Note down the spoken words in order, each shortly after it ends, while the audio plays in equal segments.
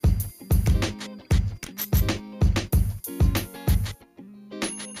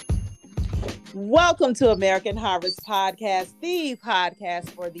Welcome to American Harvest Podcast, the podcast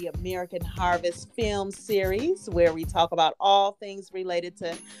for the American Harvest film series, where we talk about all things related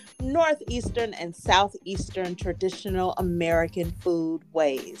to Northeastern and Southeastern traditional American food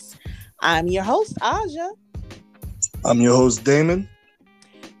ways. I'm your host, Aja. I'm your host, Damon.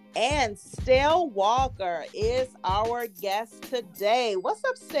 And Stel Walker is our guest today. What's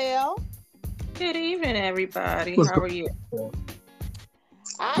up, Stel? Good evening, everybody. How are you?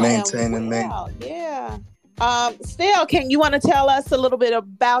 Maintaining. Yeah. Stel, you want to tell us a little bit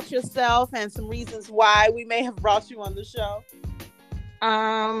about yourself and some reasons why we may have brought you on the show?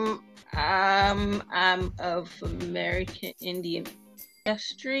 I'm of American Indian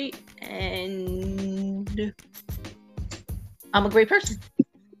ancestry, and I'm a great person.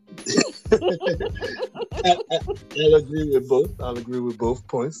 I'll agree with both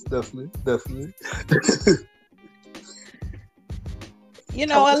points. Definitely.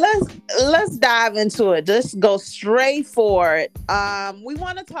 Let's dive into it. Let's go straight for it. We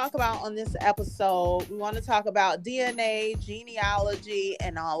want to talk about on this episode, we want to talk about DNA, genealogy,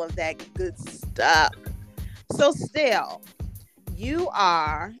 and all of that good stuff. So Stel, you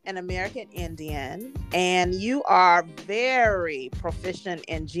are an American Indian and you are very proficient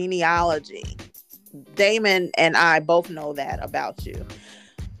in genealogy. Damon and I both know that about you.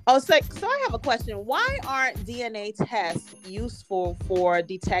 Oh, so I have a question. Why aren't DNA tests useful for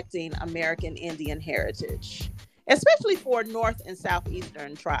detecting American Indian heritage, especially for North and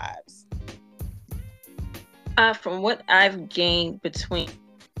Southeastern tribes? From what I've gained between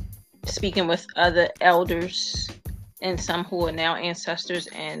speaking with other elders and some who are now ancestors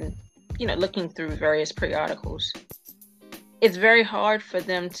and, looking through various periodicals, it's very hard for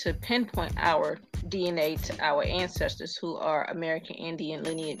them to pinpoint our DNA to our ancestors who are American Indian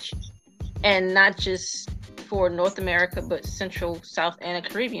lineage, and not just for North America, but Central, South, and the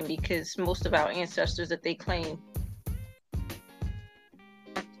Caribbean, because most of our ancestors that they claim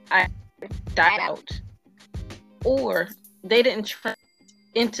died out, or they didn't trust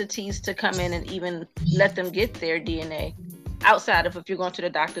entities to come in and even let them get their DNA outside of if you're going to the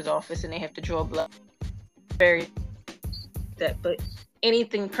doctor's office and they have to draw blood. Very that, but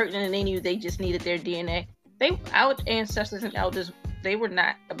anything pertinent in you, they just needed their DNA. Our ancestors and elders, they were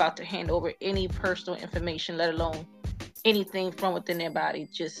not about to hand over any personal information, let alone anything from within their body,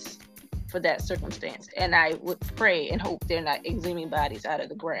 just for that circumstance. And I would pray and hope they're not exhuming bodies out of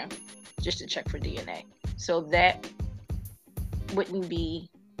the ground just to check for DNA. So that wouldn't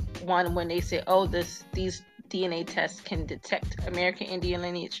be one when they say, oh, these DNA tests can detect American Indian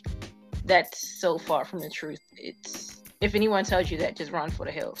lineage. That's so far from the truth. If anyone tells you that, just run for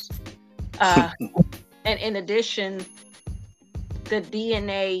the hills. And in addition, the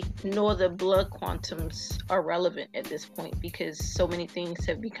DNA nor the blood quantums are relevant at this point because so many things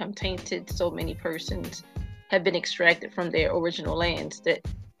have become tainted. So many persons have been extracted from their original lands that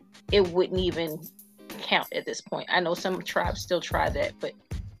it wouldn't even count at this point. I know some tribes still try that, but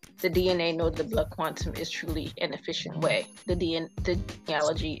the DNA nor the blood quantum is truly an efficient way. The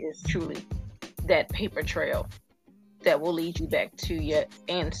genealogy is truly that paper trail that will lead you back to your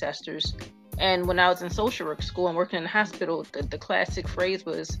ancestors. And when I was in social work school and working in the hospital, the classic phrase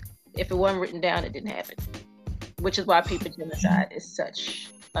was, if it wasn't written down, it didn't happen. Which is why paper genocide is such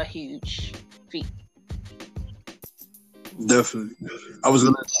a huge feat. Definitely. I was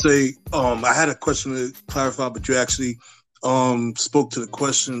going to say, I had a question to clarify, but you actually spoke to the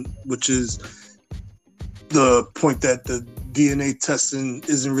question, which is the point that the DNA testing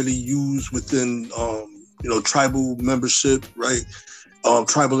isn't really used within tribal membership, right?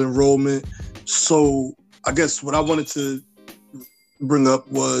 Tribal enrollment. So I guess what I wanted to bring up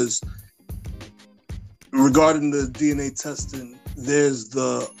was regarding the DNA testing, there's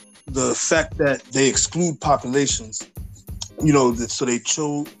the fact that they exclude populations, so they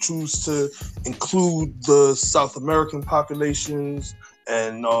choose to include the South American populations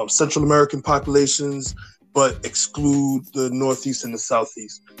and Central American populations, but exclude the Northeast and the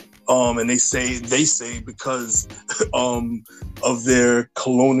Southeast. And they say because of their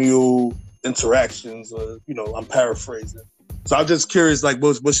colonial interactions, I'm paraphrasing. So I'm just curious,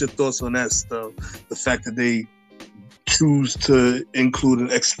 what's your thoughts on that stuff? The fact that they choose to include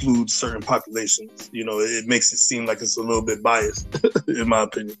and exclude certain populations, it makes it seem like it's a little bit biased, in my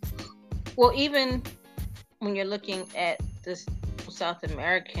opinion. Well, even when you're looking at the South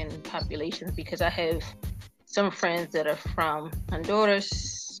American populations, because I have some friends that are from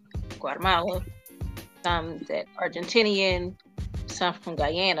Honduras, Guatemala, some that are Argentinian, some from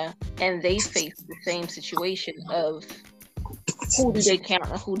Guyana, and they face the same situation of who do they count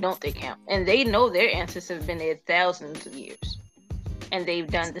and who don't they count. And they know their ancestors have been there thousands of years. and they've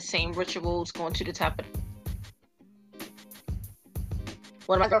done the same rituals going to the top of.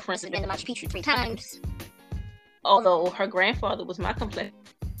 One of my girlfriends has been to Machu Picchu 3 times. Although her grandfather was my complexion,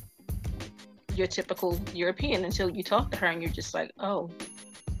 your typical European, until you talk to her and you're just like, oh,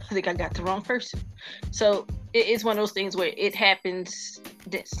 I think I got the wrong person. So it is one of those things where it happens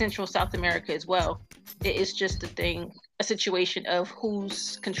Central South America as well. It is just a situation of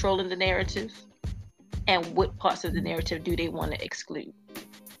who's controlling the narrative and what parts of the narrative do they want to exclude.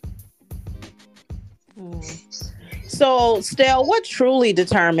 So, Stel, what truly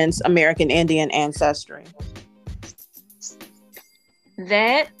determines American Indian ancestry?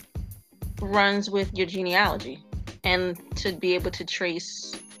 That runs with your genealogy, and to be able to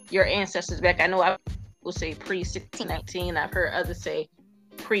trace your ancestors back. I know I will say pre-1619. I've heard others say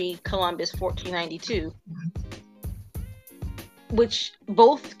pre-Columbus 1492, which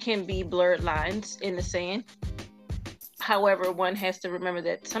both can be blurred lines in the sand. However, one has to remember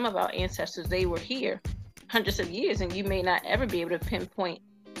that some of our ancestors, they were here hundreds of years, and you may not ever be able to pinpoint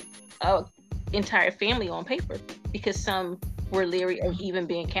an entire family on paper because some were leery of even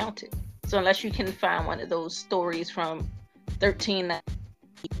being counted. So unless you can find one of those stories from 1390,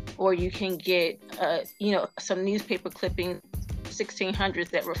 or you can get some newspaper clippings 1600s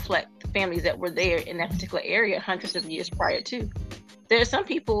that reflect the families that were there in that particular area hundreds of years prior to. There are some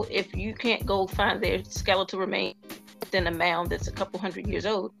people, if you can't go find their skeletal remains within a mound that's a couple hundred years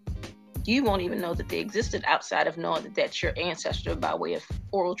old, you won't even know that they existed outside of knowing that that's your ancestor by way of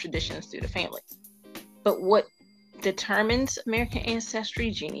oral traditions through the family. But what determines American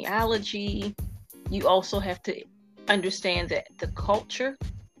ancestry, genealogy, you also have to understand that the culture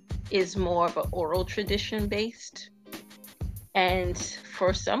is more of an oral tradition based. And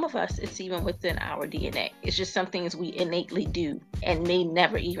for some of us, it's even within our DNA. It's just some things we innately do and may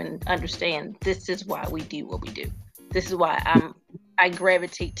never even understand. This is why we do what we do. This is why I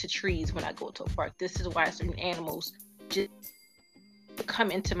gravitate to trees when I go to a park. This is why certain animals just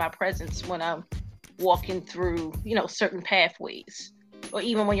come into my presence when I'm walking through, certain pathways. Or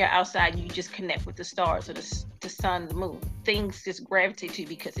even when you're outside, you just connect with the stars or the sun, the moon. Things just gravitate to you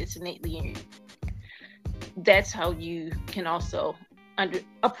because it's innately in you. That's how you can also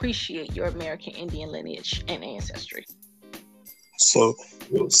appreciate your American Indian lineage and ancestry. So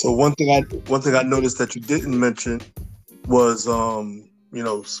one thing I noticed that you didn't mention was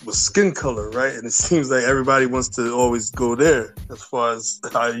was skin color, right? And it seems like everybody wants to always go there as far as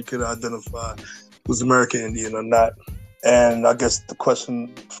how you can identify who's American Indian or not. And I guess the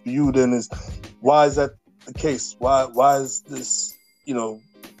question for you then is, why is that the case? Why is this,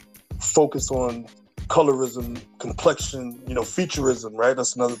 focus on colorism, complexion, featureism, right?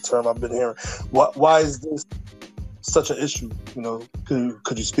 That's another term I've been hearing. Why is this such an issue?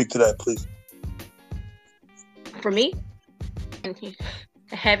 Could you speak to that, please? For me, and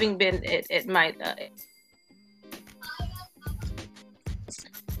having been at my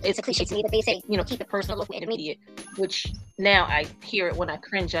it's a cliche to me that they say, keep it personal, look intermediate, which now I hear it when I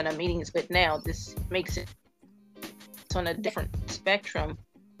cringe on our meetings, but now this makes it on a different spectrum.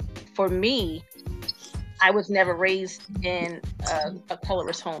 For me, I was never raised in a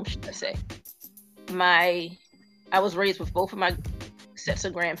colorist home, should I say. I was raised with both of my sets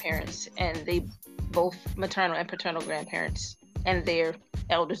of grandparents, and they both maternal and paternal grandparents and their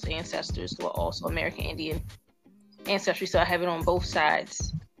elders, ancestors were also American Indian ancestry, so I have it on both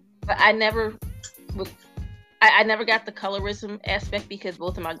sides. But I never got the colorism aspect because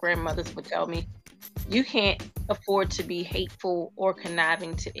both of my grandmothers would tell me, you can't afford to be hateful or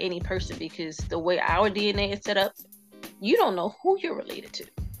conniving to any person because the way our DNA is set up, you don't know who you're related to.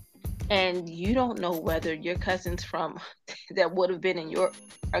 And you don't know whether your cousins from that would have been in Europe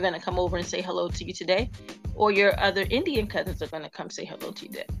are going to come over and say hello to you today, or your other Indian cousins are going to come say hello to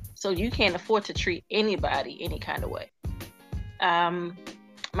you today. So you can't afford to treat anybody any kind of way.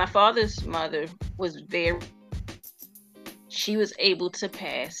 My father's mother was she was able to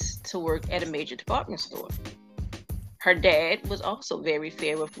pass to work at a major department store. Her dad was also very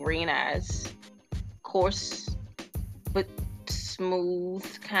fair with green eyes, coarse but smooth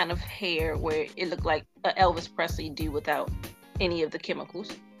kind of hair where it looked like Elvis Presley do without any of the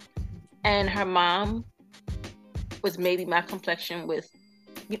chemicals. And her mom was maybe my complexion with,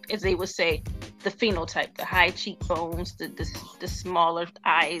 as they would say, the phenotype, the high cheekbones, the smaller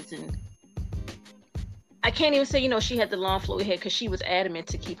eyes. And I can't even say, she had the long flowy hair because she was adamant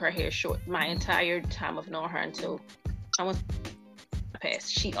to keep her hair short my entire time of knowing her until I was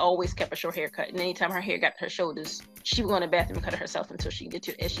past. She always kept a short haircut. And anytime her hair got to her shoulders, she would go in the bathroom and cut it herself until she get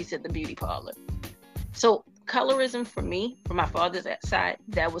to, as she said, the beauty parlor. So colorism for me, from my father's side,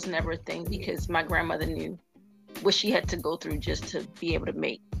 that was never a thing because my grandmother knew what she had to go through just to be able to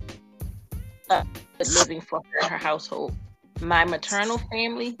make a living for her household. My maternal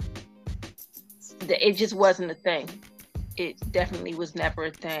family, it just wasn't a thing. It definitely was never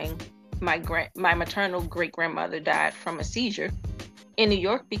a thing. My maternal great grandmother died from a seizure in New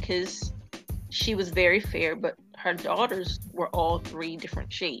York because she was very fair, but her daughters were all 3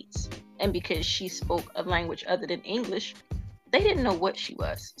 different shades. And because she spoke a language other than English, they didn't know what she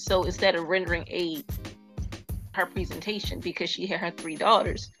was. So instead of rendering aid her presentation, because she had her 3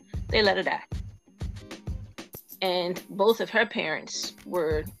 daughters, they let her die. And both of her parents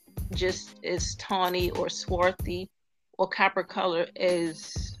were just as tawny or swarthy or copper color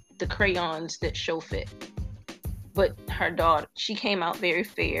as the crayons that show fit. But her daughter, she came out very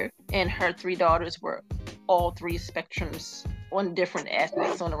fair, and her 3 daughters were all 3 spectrums on different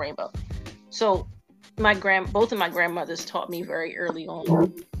aspects on the rainbow. So both of my grandmothers taught me very early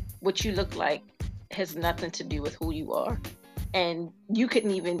on, what you look like has nothing to do with who you are. And you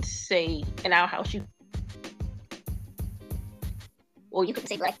couldn't even say in our house, you couldn't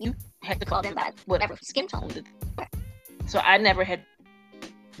say black, you had to call them by whatever skin tone. So I never had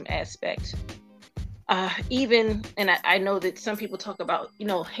aspect. Even, and I know that some people talk about,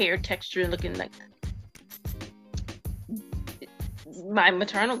 hair texture and looking like, my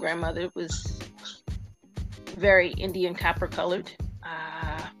maternal grandmother was very Indian copper colored,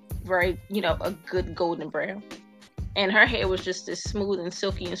 very, a good golden brown. And her hair was just as smooth and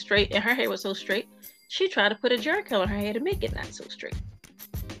silky and straight. And her hair was so straight, she tried to put a jerry curl in her hair to make it not so straight.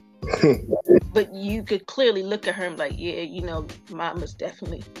 But you could clearly look at her and be like, yeah, mama's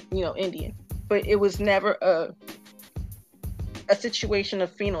definitely, Indian. But it was never a situation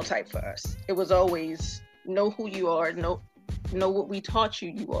of phenotype for us. It was always know who you are, know what we taught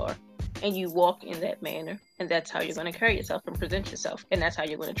you are, and you walk in that manner, and that's how you're going to carry yourself and present yourself, and that's how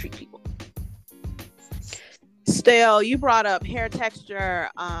you're going to treat people. Stel, you brought up hair texture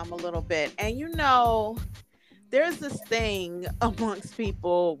a little bit, and there's this thing amongst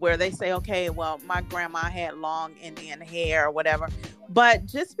people where they say, okay, well, my grandma had long Indian hair or whatever, but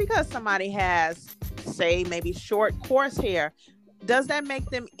just because somebody has, say, maybe short, coarse hair, does that make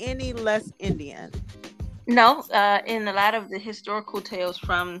them any less Indian? No, in a lot of the historical tales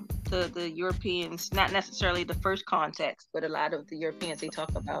from the Europeans, not necessarily the first context, but a lot of the Europeans, they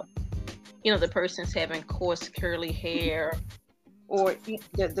talk about, the person's having coarse, curly hair, or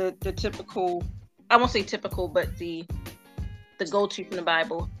the typical, I won't say typical, but the go-to from the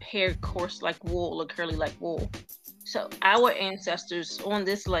Bible, hair coarse like wool or curly like wool. So our ancestors on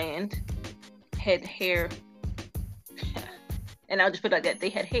this land had hair, and I'll just put it like that, they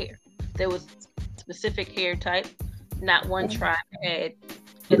had hair. There was a specific hair type. Not one tribe had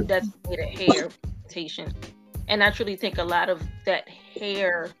a designated hair presentation. And I truly think a lot of that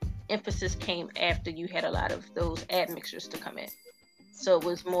hair emphasis came after you had a lot of those admixtures to come in. So it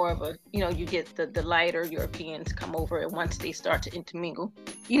was more of a, you get the lighter Europeans come over, and once they start to intermingle,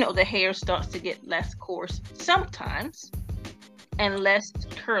 the hair starts to get less coarse sometimes and less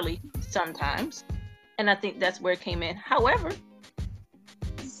curly sometimes. And I think that's where it came in. However,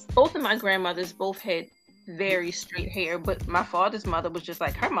 both of my grandmothers both had very straight hair, but my father's mother was just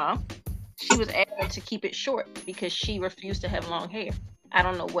like her mom. She was adamant to keep it short because she refused to have long hair. I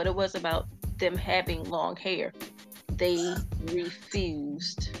don't know what it was about them having long hair. They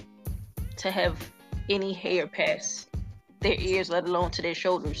refused to have any hair past their ears, let alone to their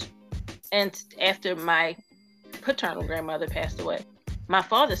shoulders. And after my paternal grandmother passed away, my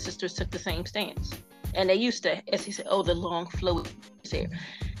father's sisters took the same stance. And they used to, as he said, the long flowy hair.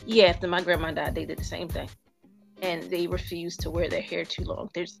 Yeah, after my grandma died, they did the same thing. And they refused to wear their hair too long.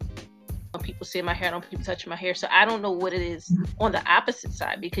 There's people see my hair, I don't people touch my hair. So I don't know what it is on the opposite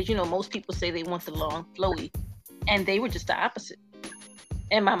side, because most people say they want the long flowy, and they were just the opposite.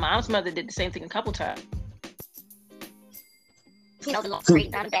 And my mom's mother did the same thing a couple times. The long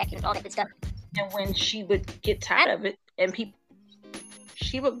straight down the back and all that good stuff. And when she would get tired of it, and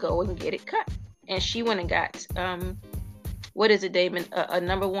she would go and get it cut. And she went and got what is it, Damon? A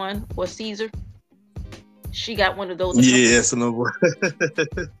number 1 or Caesar? She got one of those. Yeah, it's a number 1.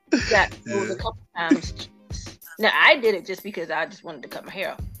 Got those a couple times. Now I did it just because I just wanted to cut my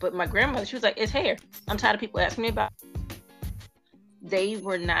hair off. But my grandmother, she was like, "It's hair." I'm tired of people asking me about it. They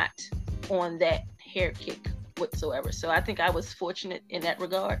were not on that hair kick whatsoever. So I think I was fortunate in that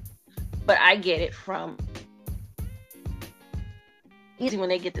regard. But I get it from easy when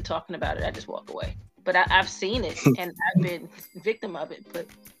they get to talking about it, I just walk away. But I've seen it and I've been victim of it. But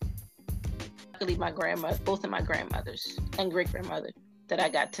luckily, both of my grandmothers and great grandmother that I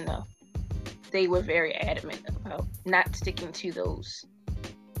got to know, they were very adamant about not sticking to those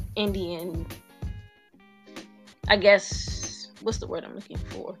Indian I guess, what's the word I'm looking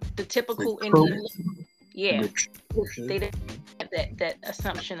for? The typical Indian look. Yeah. They didn't have that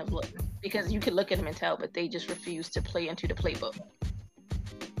assumption of look, because you could look at them and tell, but they just refuse to play into the playbook.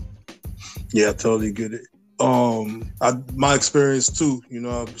 Yeah, I totally get it. My experience too, you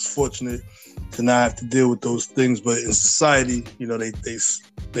know, I was fortunate to not have to deal with those things, but in society, you know,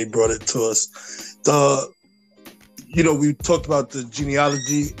 they brought it to us. You know, we talked about the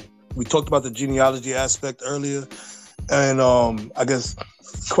genealogy. We talked about the genealogy aspect earlier, and I guess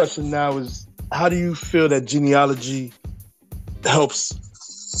the question now is, how do you feel that genealogy helps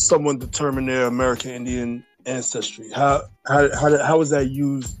someone determine their American Indian ancestry? How is that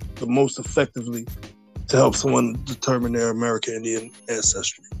used the most effectively to help someone determine their American Indian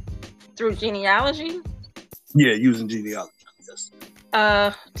ancestry? Through genealogy? Yeah, using genealogy. Yes.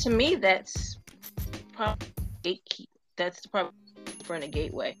 To me, that's probably gatekeep. That's probably for a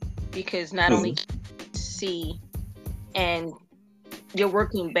gateway, because not only can you see, and you're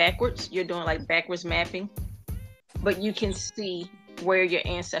working backwards, you're doing like backwards mapping, but you can see where your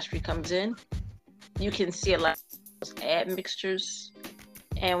ancestry comes in. You can see a lot of those admixtures.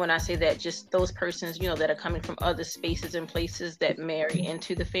 And when I say that, just those persons, you know, that are coming from other spaces and places that marry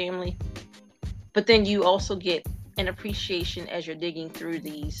into the family. But then you also get an appreciation as you're digging through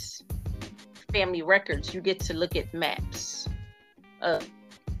these family records. You get to look at maps of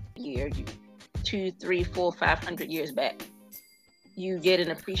year 2, 3, 4, 500 years back. You get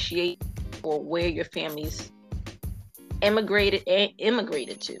an appreciation for where your families immigrated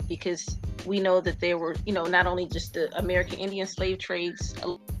to, because we know that there were, you know, not only just the American Indian slave trades,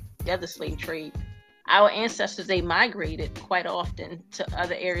 the other slave trade. Our ancestors, they migrated quite often to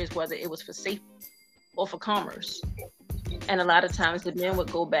other areas, whether it was for safety or for commerce. And a lot of times the men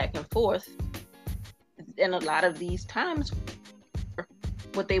would go back and forth. And a lot of these times,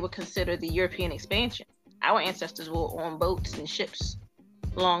 what they would consider the European expansion. Our ancestors were on boats and ships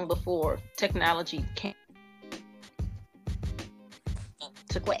long before technology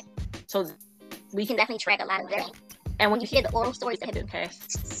took way. So we can definitely track a lot of that. And when you hear the oral stories that have been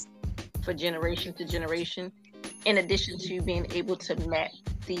passed for generation to generation, in addition to being able to map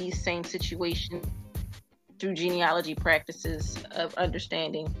these same situations through genealogy practices of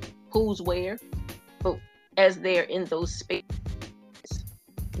understanding who's where, but as they're in those spaces,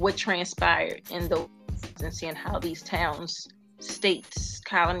 what transpired in those, and seeing how these towns, states,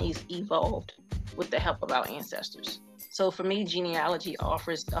 colonies evolved with the help of our ancestors. So for me, genealogy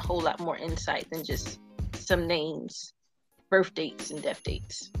offers a whole lot more insight than just some names, birth dates, and death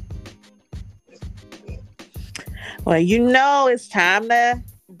dates. Well, you know, it's time to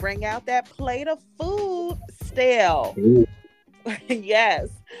bring out that plate of food, Stel. Yes.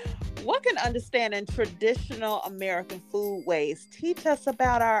 What can understanding traditional American food ways teach us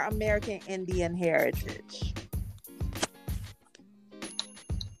about our American Indian heritage?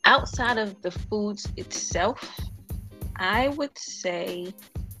 Outside of the foods itself, I would say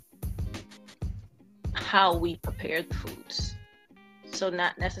how we prepare the foods. So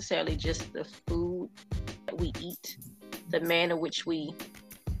not necessarily just the food that we eat, the manner in which we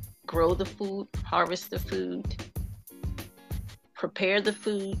grow the food, harvest the food, prepare the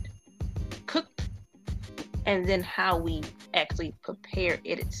food, cook, and then how we actually prepare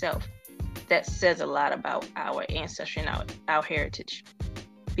it itself. That says a lot about our ancestry and our heritage,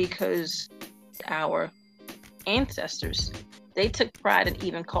 because our ancestors, they took pride in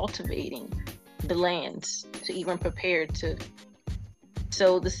even cultivating the lands, to even prepare to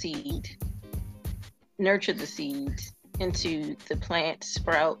sow the seed, nurture the seed into the plant,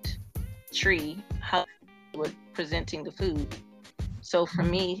 sprout, tree, how they were presenting the food. So for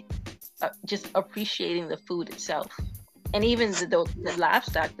me, just appreciating the food itself, and even the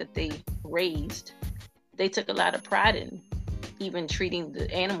livestock that they raised, they took a lot of pride in even treating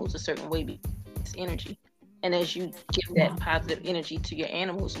the animals a certain way, because it's energy. And as you give that positive energy to your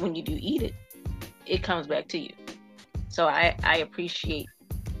animals, when you do eat it, it comes back to you. So I appreciate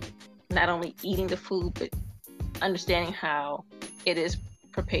not only eating the food, but understanding how it is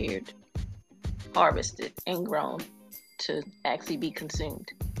prepared, harvested, and grown to actually be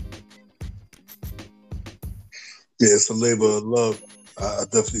consumed. Yeah, it's a labor of love. I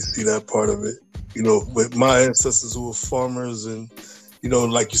definitely see that part of it. You know, with my ancestors who were farmers, and you know,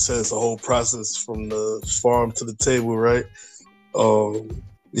 like you said, it's a whole process from the farm to the table, right?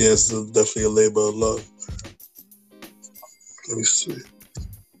 Yeah, it's definitely a labor of love. Let me see.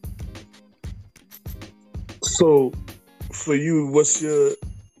 So, for you, what's your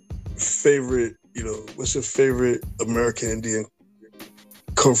favorite? You know, what's your favorite American Indian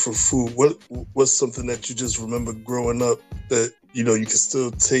comfort food? What's something that you just remember growing up that you know, you can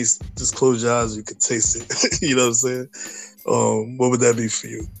still taste. Just close your eyes, you can taste it. You know what I'm saying? What would that be for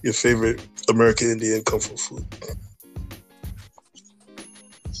you? Your favorite American Indian comfort food?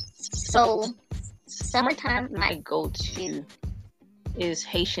 So, summertime, my go-to is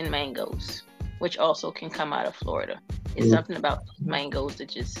Haitian mangoes, which also can come out of Florida. It's something about mangoes that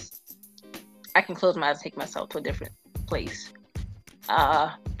just, I can close my eyes and take myself to a different place.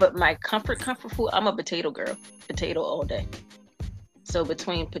 But my comfort food, I'm a potato girl. Potato all day. So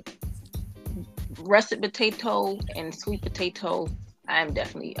between russet potato and sweet potato, I'm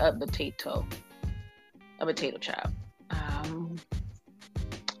definitely a potato child.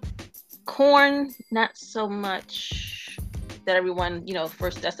 Corn, not so much that everyone, you know,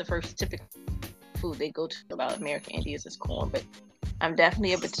 that's the first typical food they go to about American Indians is corn, but I'm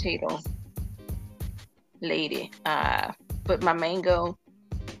definitely a potato lady. But my mango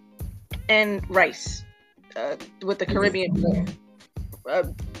and rice with the Caribbean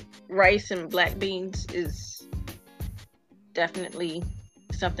rice and black beans is definitely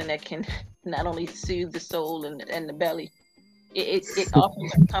something that can not only soothe the soul and the belly, it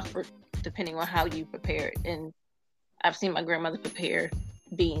offers comfort depending on how you prepare it. And I've seen my grandmother prepare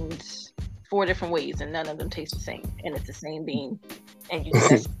beans 4 different ways, and none of them taste the same. And it's the same bean. And you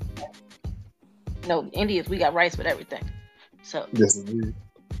no, Indians, we got rice with everything. So yes, indeed.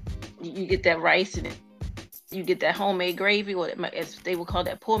 You get that rice and you get that homemade gravy, or as they would call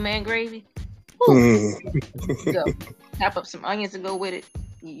that poor man gravy. Go chop up some onions and go with it.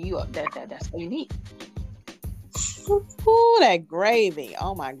 That's what you need. Ooh, that gravy.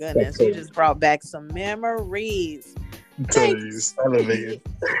 Oh my goodness. You just brought back some memories. Elevated.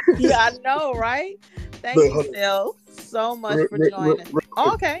 Yeah, I know, right? Thank you, Stel, so much for joining.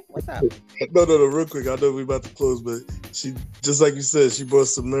 Okay, what's up? No, real quick. I know we're about to close, but she, just like you said, she brought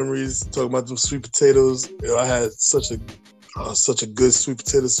some memories talking about them sweet potatoes. You know, I had such a good sweet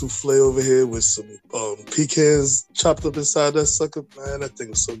potato souffle over here with some pecans chopped up inside that sucker. Man, that thing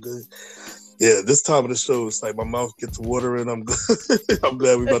was so good. Yeah, this time of the show, it's like my mouth gets watering. I'm good. I'm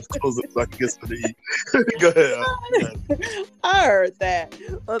glad we're about to close it so I can get something to eat. Go ahead. I heard that.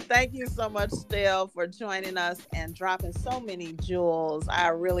 Well, thank you so much, Stel, for joining us and dropping so many jewels. I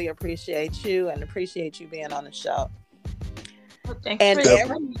really appreciate you and appreciate you being on the show. Well, thanks for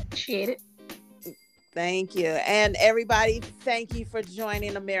everyone. Appreciate it. Thank you. And everybody, thank you for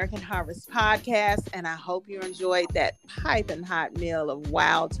joining American Harvest Podcast. And I hope you enjoyed that piping hot meal of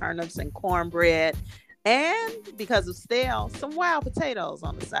wild turnips and cornbread. And because of Stel, some wild potatoes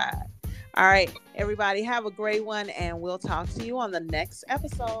on the side. All right, everybody, have a great one. And we'll talk to you on the next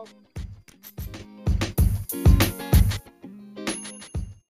episode.